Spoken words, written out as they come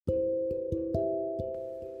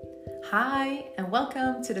Hi, and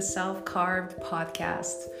welcome to the Self-Carved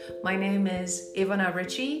podcast. My name is Ivana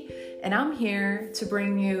Ritchie, and I'm here to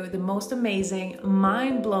bring you the most amazing,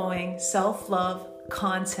 mind-blowing self-love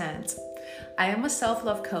content. I am a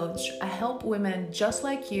self-love coach. I help women just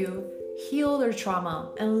like you heal their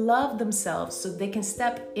trauma and love themselves so they can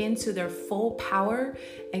step into their full power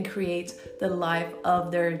and create the life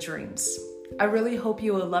of their dreams. I really hope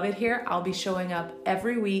you will love it here. I'll be showing up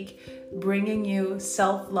every week, bringing you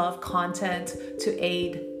self-love content to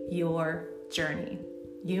aid your journey.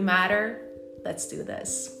 You matter. Let's do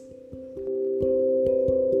this.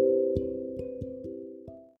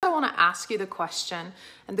 I want to ask you the question,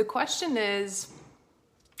 and the question is,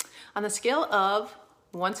 on a scale of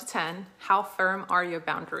 1 to 10, how firm are your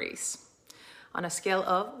boundaries? On a scale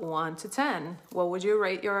of 1 to 10, what would you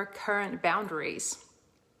rate your current boundaries?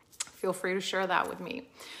 Feel free to share that with me.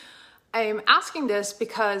 I'm asking this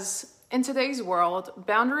because in today's world,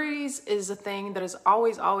 boundaries is a thing that is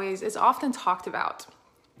is often talked about.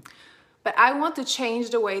 But I want to change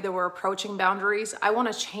the way that we're approaching boundaries. I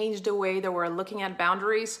want to change the way that we're looking at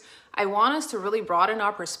boundaries. I want us to really broaden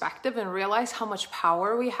our perspective and realize how much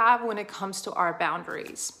power we have when it comes to our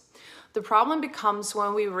boundaries. The problem becomes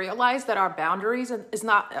when we realize that our boundaries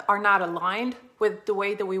are not aligned with the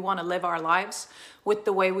way that we want to live our lives, with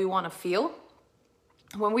the way we want to feel.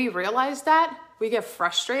 When we realize that, we get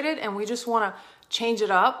frustrated and we just want to change it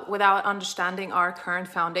up without understanding our current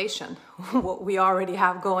foundation, what we already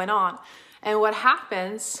have going on. And what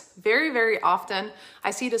happens very, very often, I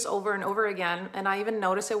see this over and over again, and I even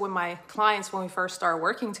notice it with my clients when we first start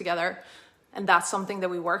working together, and that's something that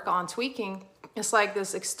we work on tweaking. It's like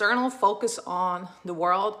this external focus on the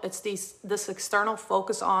world. It's this external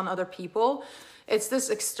focus on other people. It's this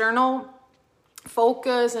external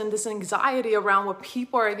focus and this anxiety around what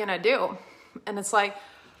people are going to do. And it's like,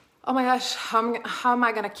 oh my gosh, how am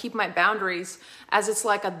I going to keep my boundaries? As it's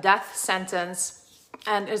like a death sentence.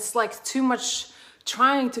 And it's like too much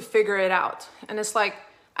trying to figure it out. And it's like,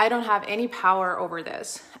 I don't have any power over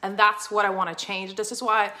this. And that's what I want to change. This is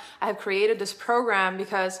why I have created this program,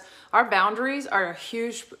 because our boundaries are a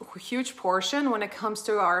huge portion when it comes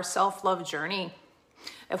to our self-love journey.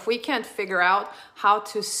 If we can't figure out how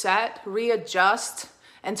to set, readjust,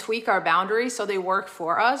 and tweak our boundaries so they work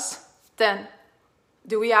for us, then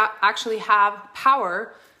do we actually have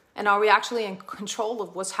power? And are we actually in control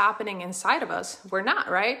of what's happening inside of us? We're not,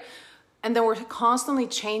 right? And then we're constantly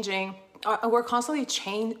chasing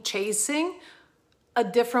a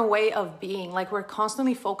different way of being. Like we're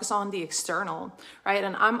constantly focused on the external, right?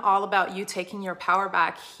 And I'm all about you taking your power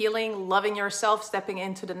back, healing, loving yourself, stepping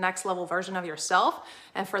into the next level version of yourself.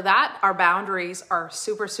 And for that, our boundaries are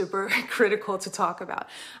super, super critical to talk about.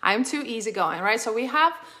 I'm too easygoing, right? So we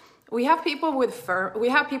have people with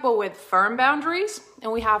firm boundaries,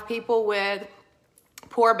 and we have people with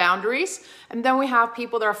poor boundaries, and then we have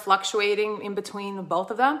people that are fluctuating in between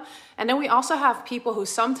both of them. And then we also have people who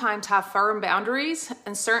sometimes have firm boundaries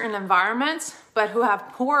in certain environments, but who have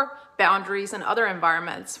poor boundaries in other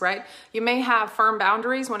environments, right? You may have firm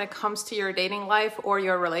boundaries when it comes to your dating life or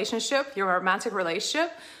your relationship, your romantic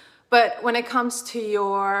relationship, but when it comes to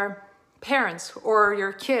your parents or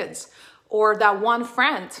your kids or that one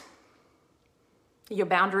friend, your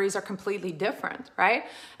boundaries are completely different, right?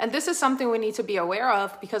 And this is something we need to be aware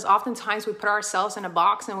of, because oftentimes we put ourselves in a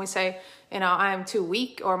box and we say, I am too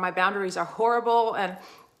weak, or my boundaries are horrible and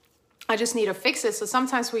I just need to fix it. So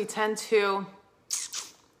sometimes we tend to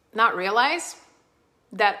not realize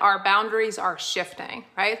that our boundaries are shifting,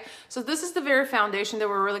 right? So this is the very foundation that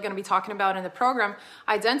we're really going to be talking about in the program,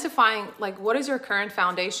 identifying like what is your current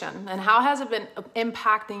foundation and how has it been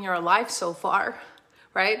impacting your life so far,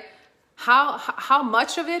 right? How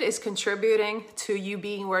much of it is contributing to you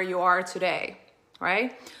being where you are today,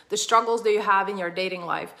 right? The struggles that you have in your dating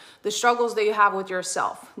life, the struggles that you have with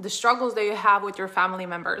yourself, the struggles that you have with your family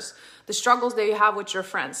members, the struggles that you have with your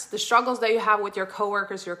friends, the struggles that you have with your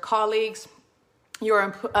coworkers, your colleagues,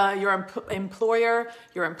 your employer,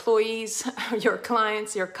 your employees, your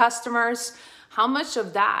clients, your customers. How much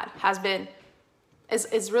of that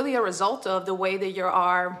is really a result of the way that you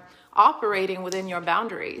are operating within your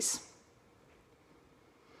boundaries?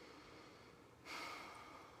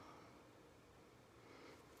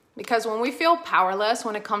 Because when we feel powerless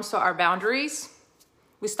when it comes to our boundaries,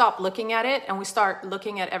 we stop looking at it and we start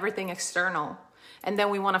looking at everything external. And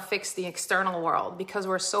then we want to fix the external world because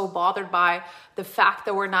we're so bothered by the fact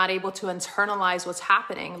that we're not able to internalize what's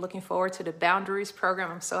happening. Looking forward to the boundaries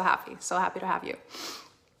program. I'm so happy to have you.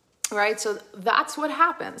 Right? So that's what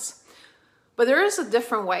happens. But there is a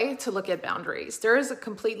different way to look at boundaries. There is a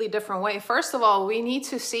completely different way. First of all, we need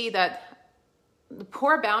to see that the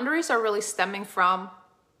poor boundaries are really stemming from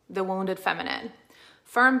the wounded feminine.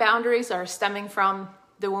 Firm boundaries are stemming from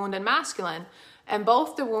the wounded masculine. And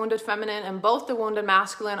both the wounded feminine and both the wounded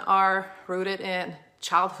masculine are rooted in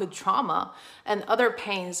childhood trauma and other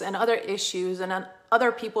pains and other issues and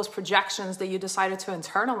other people's projections that you decided to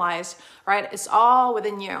internalize, right? It's all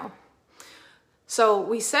within you. So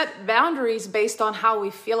we set boundaries based on how we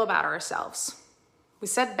feel about ourselves. We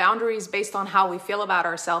set boundaries based on how we feel about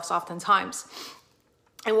ourselves oftentimes.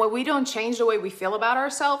 And when we don't change the way we feel about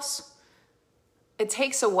ourselves, it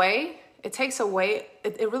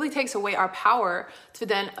really takes away our power to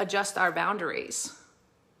then adjust our boundaries.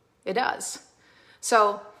 It does.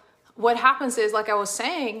 So what happens is, like I was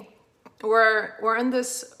saying, we're in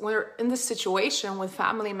this situation with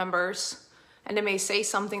family members, and they may say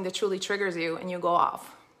something that truly triggers you and you go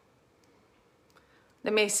off.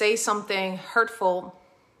 They may say something hurtful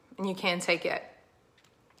and you can't take it.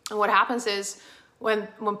 And what happens is when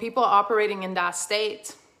people are operating in that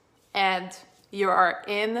state and you are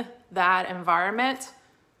in that environment,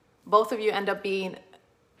 both of you end up being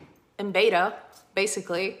in beta,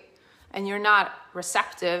 basically, and you're not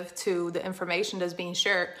receptive to the information that's being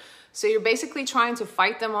shared. So you're basically trying to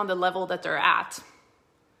fight them on the level that they're at.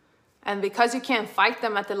 And because you can't fight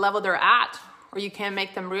them at the level they're at, or you can't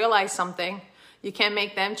make them realize something, you can't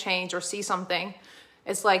make them change or see something,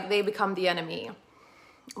 it's like they become the enemy.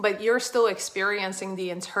 But you're still experiencing the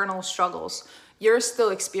internal struggles. You're still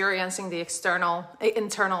experiencing the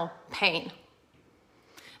internal pain.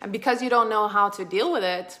 And because you don't know how to deal with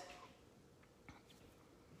it,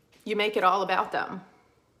 you make it all about them.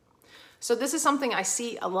 So this is something I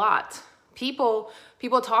see a lot. People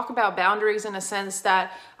talk about boundaries in a sense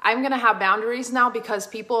that I'm going to have boundaries now because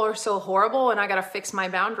people are so horrible and I got to fix my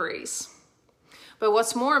boundaries. But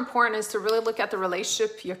what's more important is to really look at the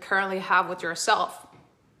relationship you currently have with yourself.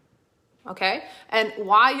 Okay? And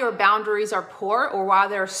why your boundaries are poor or why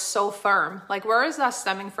they're so firm. Like, where is that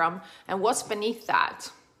stemming from? And what's beneath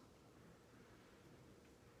that?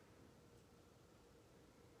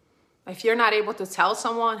 If you're not able to tell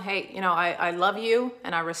someone, hey, I love you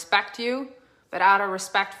and I respect you, but out of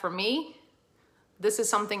respect for me, this is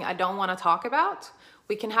something I don't want to talk about.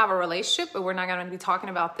 We can have a relationship, but we're not going to be talking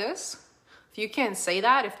about this. If you can't say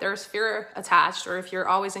that, if there's fear attached, or if you're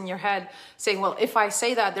always in your head saying, well, if I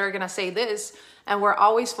say that, they're going to say this, and we're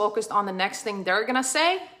always focused on the next thing they're going to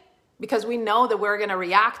say, because we know that we're going to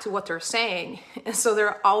react to what they're saying. And so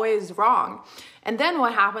they're always wrong. And then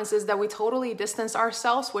what happens is that we totally distance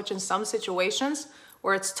ourselves, which in some situations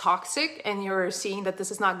where it's toxic and you're seeing that this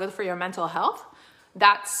is not good for your mental health,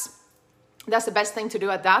 that's the best thing to do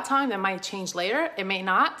at that time. It might change later. It may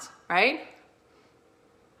not, right?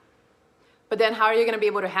 But then how are you going to be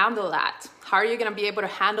able to handle that? How are you going to be able to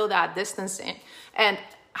handle that distancing? And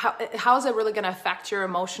how is it really going to affect your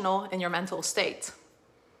emotional and your mental state?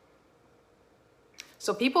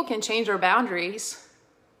 So people can change their boundaries,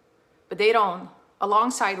 but they don't,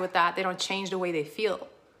 alongside with that, they don't change the way they feel.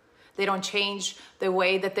 They don't change the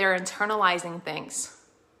way that they're internalizing things.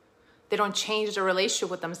 They don't change the relationship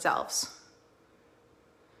with themselves.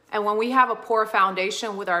 And when we have a poor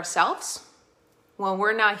foundation with ourselves, when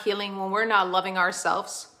we're not healing, when we're not loving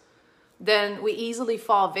ourselves, then we easily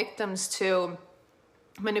fall victims to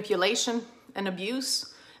manipulation and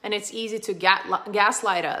abuse, and it's easy to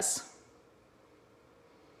gaslight us.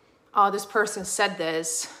 Oh, this person said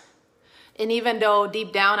this, and even though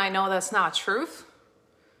deep down I know that's not truth,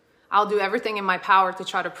 I'll do everything in my power to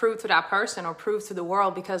try to prove to that person or prove to the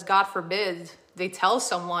world, because God forbid they tell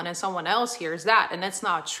someone and someone else hears that and it's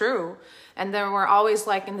not true. And then we're always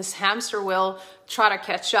like in this hamster wheel, try to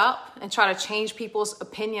catch up and try to change people's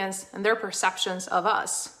opinions and their perceptions of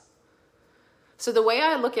us. So the way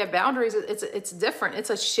I look at boundaries, it's different. It's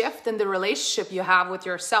a shift in the relationship you have with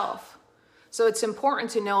yourself. So it's important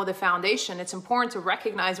to know the foundation. It's important to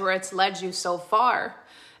recognize where it's led you so far.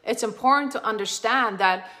 It's important to understand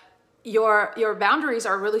that your boundaries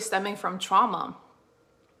are really stemming from trauma.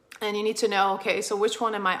 And you need to know, okay, so which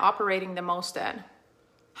one am I operating the most in?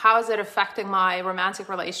 How is it affecting my romantic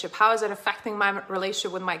relationship? How is it affecting my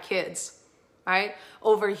relationship with my kids, right?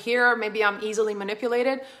 Over here, maybe I'm easily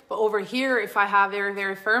manipulated, but over here, if I have very,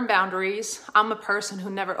 very firm boundaries, I'm a person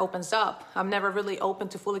who never opens up. I'm never really open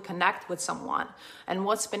to fully connect with someone. And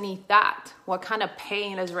what's beneath that? What kind of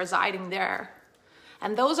pain is residing there?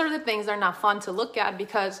 And those are the things that are not fun to look at,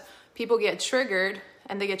 because people get triggered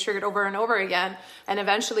and they get triggered over and over again. And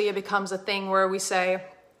eventually it becomes a thing where we say,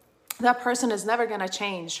 that person is never going to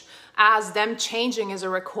change, as them changing is a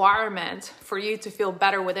requirement for you to feel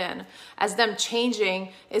better within, as them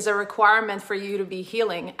changing is a requirement for you to be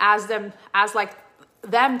healing, as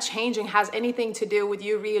them changing has anything to do with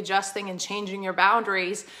you readjusting and changing your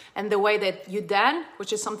boundaries and the way that you then,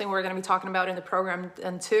 which is something we're going to be talking about in the program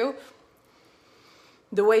and too,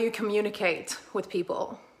 the way you communicate with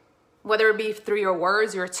people, whether it be through your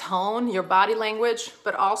words, your tone, your body language,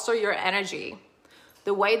 but also your energy,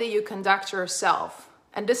 the way that you conduct yourself.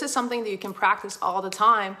 And this is something that you can practice all the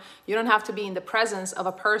time. You don't have to be in the presence of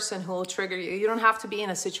a person who will trigger you. You don't have to be in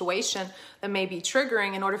a situation that may be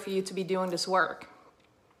triggering in order for you to be doing this work.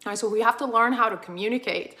 All right, so we have to learn how to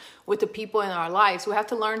communicate with the people in our lives. We have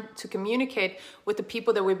to learn to communicate with the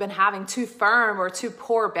people that we've been having too firm or too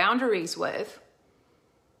poor boundaries with.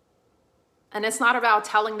 And it's not about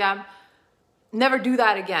telling them, never do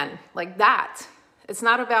that again, like that. It's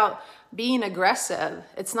not about being aggressive.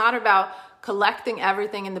 It's not about collecting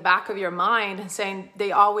everything in the back of your mind and saying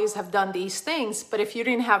they always have done these things. But if you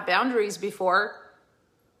didn't have boundaries before,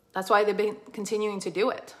 that's why they've been continuing to do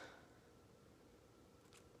it.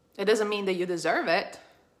 It doesn't mean that you deserve it,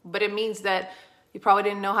 but it means that you probably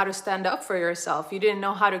didn't know how to stand up for yourself. You didn't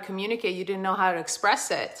know how to communicate. You didn't know how to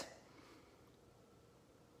express it.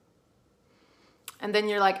 And then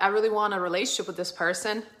you're like, I really want a relationship with this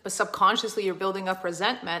person, but subconsciously you're building up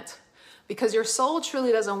resentment because your soul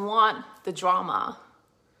truly doesn't want the drama.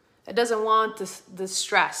 It doesn't want the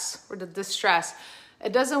stress or the distress.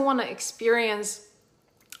 It doesn't want to experience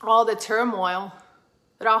all the turmoil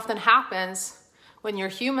that often happens when your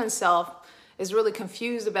human self is really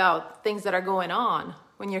confused about things that are going on.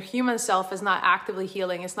 When your human self is not actively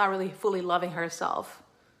healing, it's not really fully loving herself.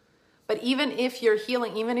 But even if you're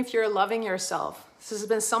healing, even if you're loving yourself, this has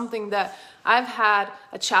been something that I've had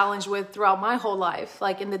a challenge with throughout my whole life.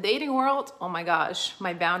 Like in the dating world, oh my gosh,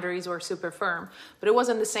 my boundaries were super firm. But it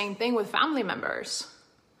wasn't the same thing with family members.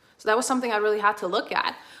 So that was something I really had to look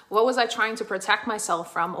at. What was I trying to protect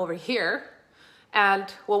myself from over here?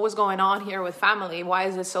 And what was going on here with family? Why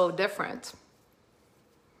is it so different?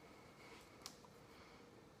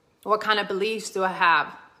 What kind of beliefs do I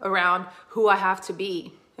have around who I have to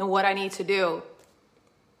be and what I need to do?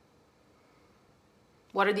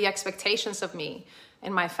 What are the expectations of me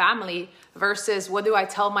and my family versus what do I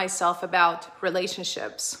tell myself about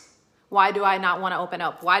relationships? Why do I not want to open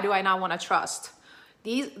up? Why do I not want to trust?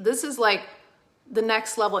 This is like the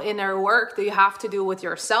next level inner work that you have to do with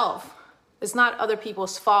yourself. It's not other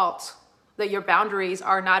people's fault that your boundaries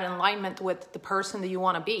are not in alignment with the person that you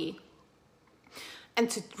want to be. And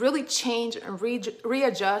to really change and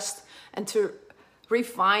readjust and to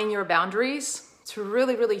refine your boundaries, to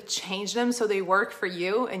really, really change them so they work for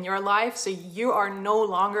you in your life, so you are no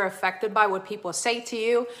longer affected by what people say to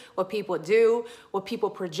you, what people do, what people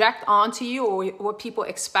project onto you, or what people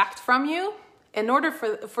expect from you. In order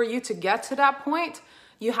for you to get to that point,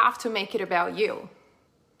 you have to make it about you.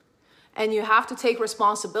 And you have to take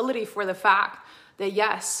responsibility for the fact that,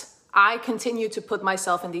 yes, I continue to put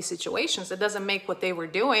myself in these situations. It doesn't make what they were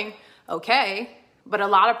doing okay, but a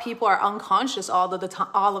lot of people are unconscious all of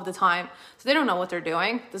the time. So they don't know what they're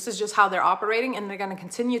doing. This is just how they're operating, and they're going to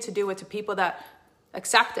continue to do it to people that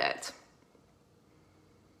accept it.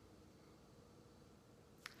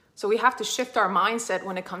 So we have to shift our mindset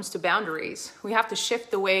when it comes to boundaries. We have to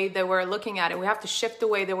shift the way that we're looking at it. We have to shift the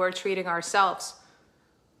way that we're treating ourselves.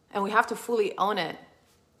 And we have to fully own it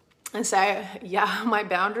and say, yeah, my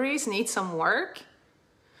boundaries need some work.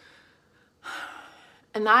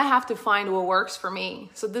 And I have to find what works for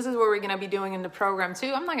me. So this is what we're going to be doing in the program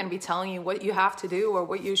too. I'm not going to be telling you what you have to do or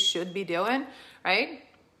what you should be doing, right?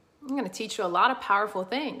 I'm going to teach you a lot of powerful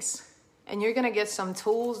things. And you're going to get some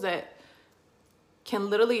tools that can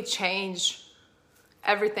literally change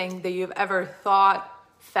everything that you've ever thought,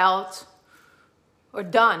 felt, or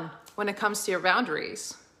done when it comes to your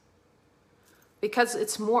boundaries. Because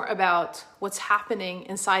it's more about what's happening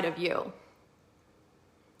inside of you.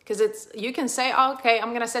 Because you can say, oh, okay, I'm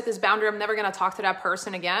going to set this boundary. I'm never going to talk to that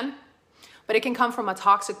person again. But it can come from a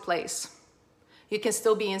toxic place. You can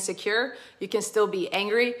still be insecure. You can still be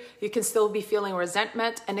angry. You can still be feeling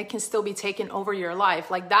resentment. And it can still be taking over your life.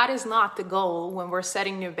 Like, that is not the goal when we're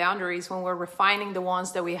setting new boundaries, when we're refining the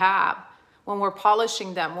ones that we have, when we're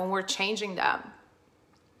polishing them, when we're changing them.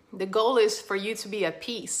 The goal is for you to be at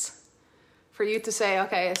peace. For you to say,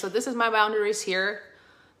 okay, so this is my boundaries here.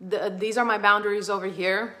 These are my boundaries over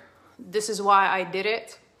here. This is why I did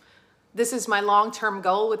it. This is my long-term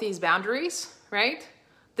goal with these boundaries, right?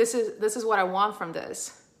 This is what I want from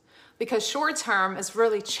this. Because short-term is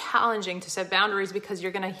really challenging to set boundaries because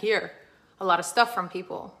you're going to hear a lot of stuff from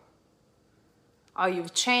people. Oh,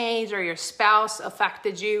 you've changed, or your spouse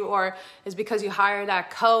affected you, or it's because you hired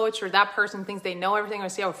that coach, or that person thinks they know everything, or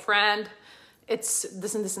say, oh, friend, it's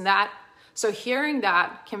this and this and that. So hearing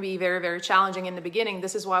that can be very, very challenging in the beginning.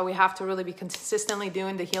 This is why we have to really be consistently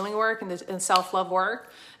doing the healing work and self-love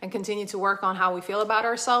work, and continue to work on how we feel about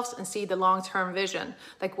ourselves and see the long-term vision.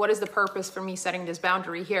 Like, what is the purpose for me setting this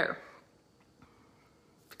boundary here?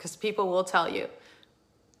 Because people will tell you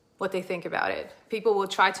what they think about it. People will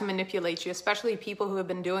try to manipulate you, especially people who have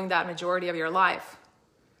been doing that majority of your life.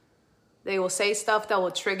 They will say stuff that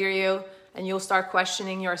will trigger you, and you'll start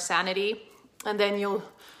questioning your sanity, and then you'll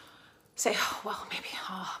say, oh, well,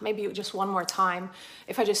 maybe just one more time.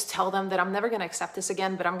 If I just tell them that I'm never going to accept this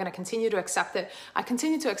again, but I'm going to continue to accept it. I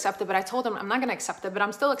continue to accept it, but I told them I'm not going to accept it, but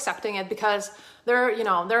I'm still accepting it because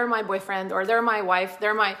they're my boyfriend, or they're my wife,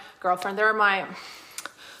 they're my girlfriend, they're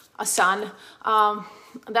a son,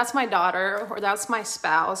 that's my daughter, or that's my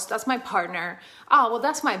spouse, that's my partner. Oh, well,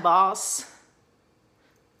 that's my boss.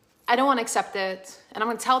 I don't want to accept it. And I'm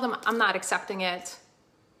going to tell them I'm not accepting it,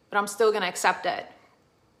 but I'm still going to accept it.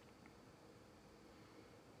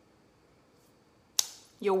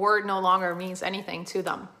 Your word no longer means anything to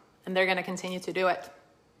them, and they're going to continue to do it.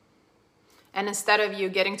 And instead of you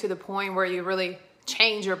getting to the point where you really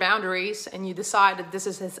change your boundaries and you decide that this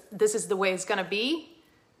is the way it's going to be,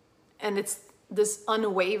 and it's this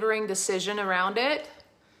unwavering decision around it,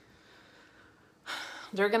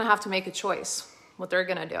 they're going to have to make a choice what they're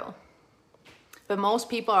going to do. But most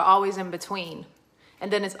people are always in between,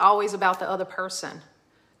 and then it's always about the other person.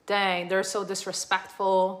 Dang, they're so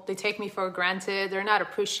disrespectful. They take me for granted. They're not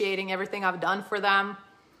appreciating everything I've done for them.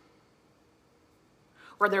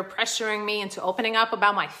 Or they're pressuring me into opening up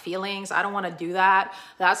about my feelings. I don't want to do that.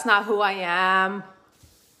 That's not who I am.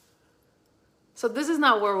 So this is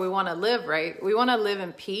not where we want to live, right? We want to live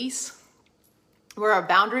in peace, where our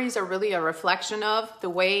boundaries are really a reflection of the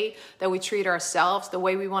way that we treat ourselves, the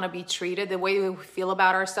way we want to be treated, the way we feel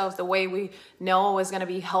about ourselves, the way we know is going to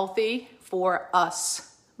be healthy for us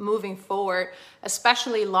moving forward,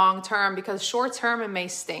 especially long term, because short term it may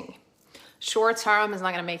sting. Short term is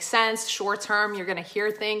not going to make sense. Short term, you're going to hear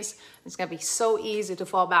things. It's going to be so easy to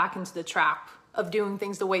fall back into the trap of doing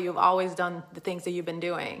things the way you've always done the things that you've been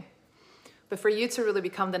doing. But for you to really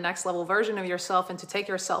become the next level version of yourself and to take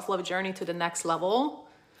your self-love journey to the next level,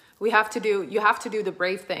 you have to do the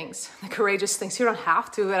brave things, the courageous things. You don't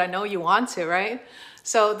have to, but I know you want to, right?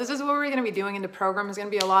 So this is what we're going to be doing in the program. It's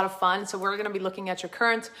going to be a lot of fun. So we're going to be looking at your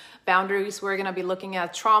current boundaries. We're going to be looking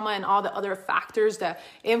at trauma and all the other factors that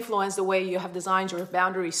influence the way you have designed your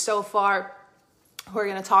boundaries so far. We're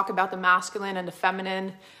going to talk about the masculine and the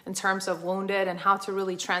feminine in terms of wounded and how to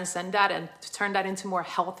really transcend that and to turn that into more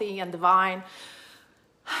healthy and divine.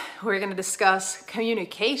 We're going to discuss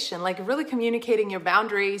communication, like really communicating your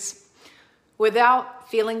boundaries without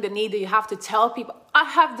feeling the need that you have to tell people, I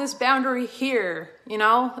have this boundary here.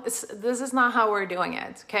 This is not how we're doing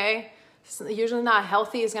it, okay? It's usually not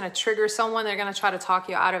healthy. It's going to trigger someone. They're going to try to talk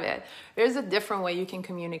you out of it. There's a different way you can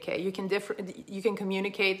communicate. You can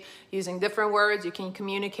communicate using different words. You can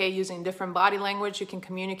communicate using different body language. You can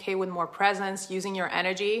communicate with more presence, using your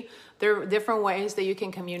energy. There are different ways that you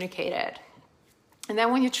can communicate it. And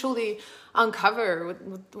then when you truly uncover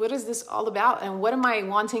what is this all about and what am I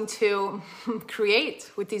wanting to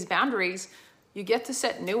create with these boundaries, you get to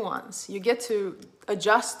set new ones. You get to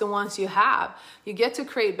adjust the ones you have. You get to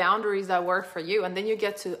create boundaries that work for you. And then you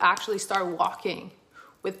get to actually start walking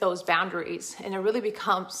with those boundaries. And it really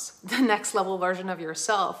becomes the next level version of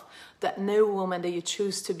yourself, that new woman that you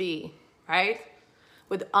choose to be, right?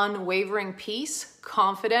 With unwavering peace,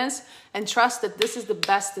 confidence, and trust that this is the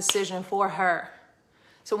best decision for her.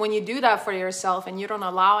 So when you do that for yourself and you don't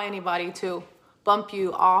allow anybody to bump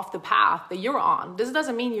you off the path that you're on, this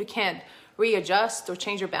doesn't mean you can't readjust or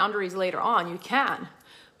change your boundaries later on. You can.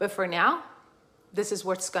 But for now, this is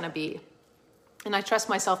what's going to be. And I trust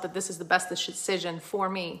myself that this is the best decision for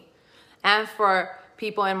me and for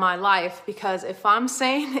people in my life, because if I'm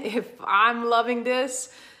sane, if I'm loving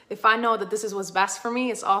this, if I know that this is what's best for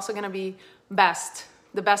me, it's also going to be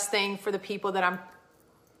the best thing for the people that I'm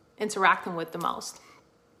interacting with the most.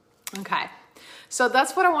 Okay. So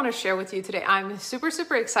that's what I want to share with you today. I'm super,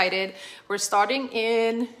 super excited. We're starting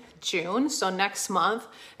in June, so next month,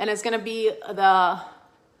 and it's going to be the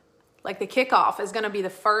kickoff is going to be the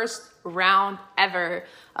first round ever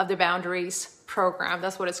of the Boundaries program.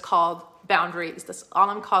 That's what it's called, Boundaries. That's all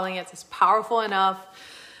I'm calling it. It's powerful enough,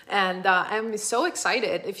 and I'm so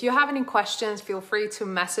excited. If you have any questions, feel free to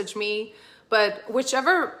message me. But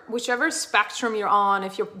whichever spectrum you're on,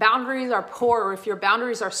 if your boundaries are poor or if your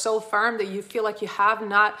boundaries are so firm that you feel like you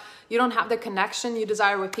don't have the connection you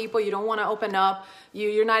desire with people, you don't want to open up,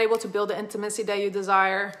 you're not able to build the intimacy that you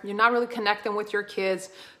desire, you're not really connecting with your kids,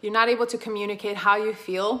 you're not able to communicate how you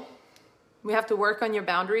feel, We have to work on your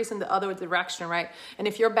boundaries in the other direction, right? And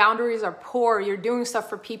if your boundaries are poor, you're doing stuff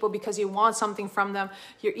for people because you want something from them,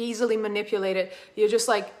 you're easily manipulated, you're just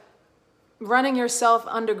like running yourself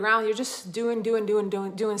underground, you're just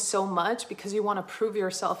doing so much because you want to prove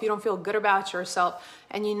yourself, you don't feel good about yourself,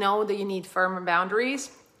 and you know that you need firmer boundaries,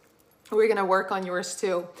 we're going to work on yours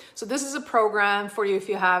too. So this is a program for you if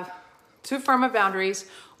you have too firm of boundaries,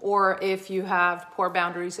 or if you have poor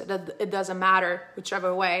boundaries, it doesn't matter,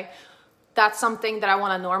 whichever way. That's something that I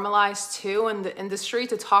want to normalize too in the industry,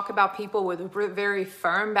 to talk about people with very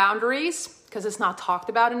firm boundaries, because it's not talked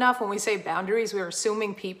about enough. When we say boundaries, we're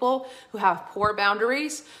assuming people who have poor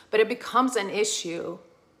boundaries, but it becomes an issue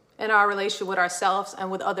in our relationship with ourselves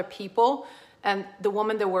and with other people, and the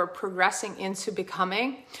woman that we're progressing into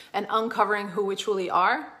becoming and uncovering who we truly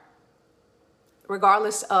are,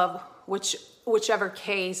 regardless of whichever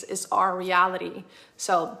case is our reality.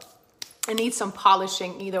 So it needs some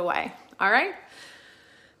polishing either way. All right.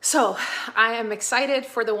 So I am excited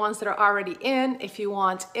for the ones that are already in. If you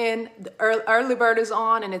want in, the early bird is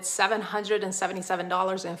on, and it's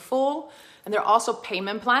 $777 in full. And there are also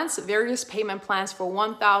payment plans, various payment plans for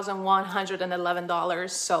 $1,111.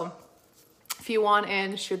 So if you want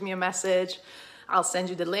in, shoot me a message. I'll send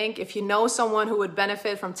you the link. If you know someone who would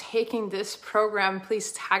benefit from taking this program,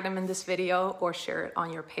 please tag them in this video or share it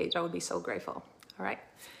on your page. I would be so grateful. All right.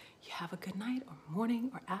 You have a good night or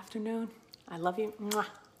morning or afternoon. I love you. Mwah.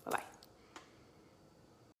 Bye-bye.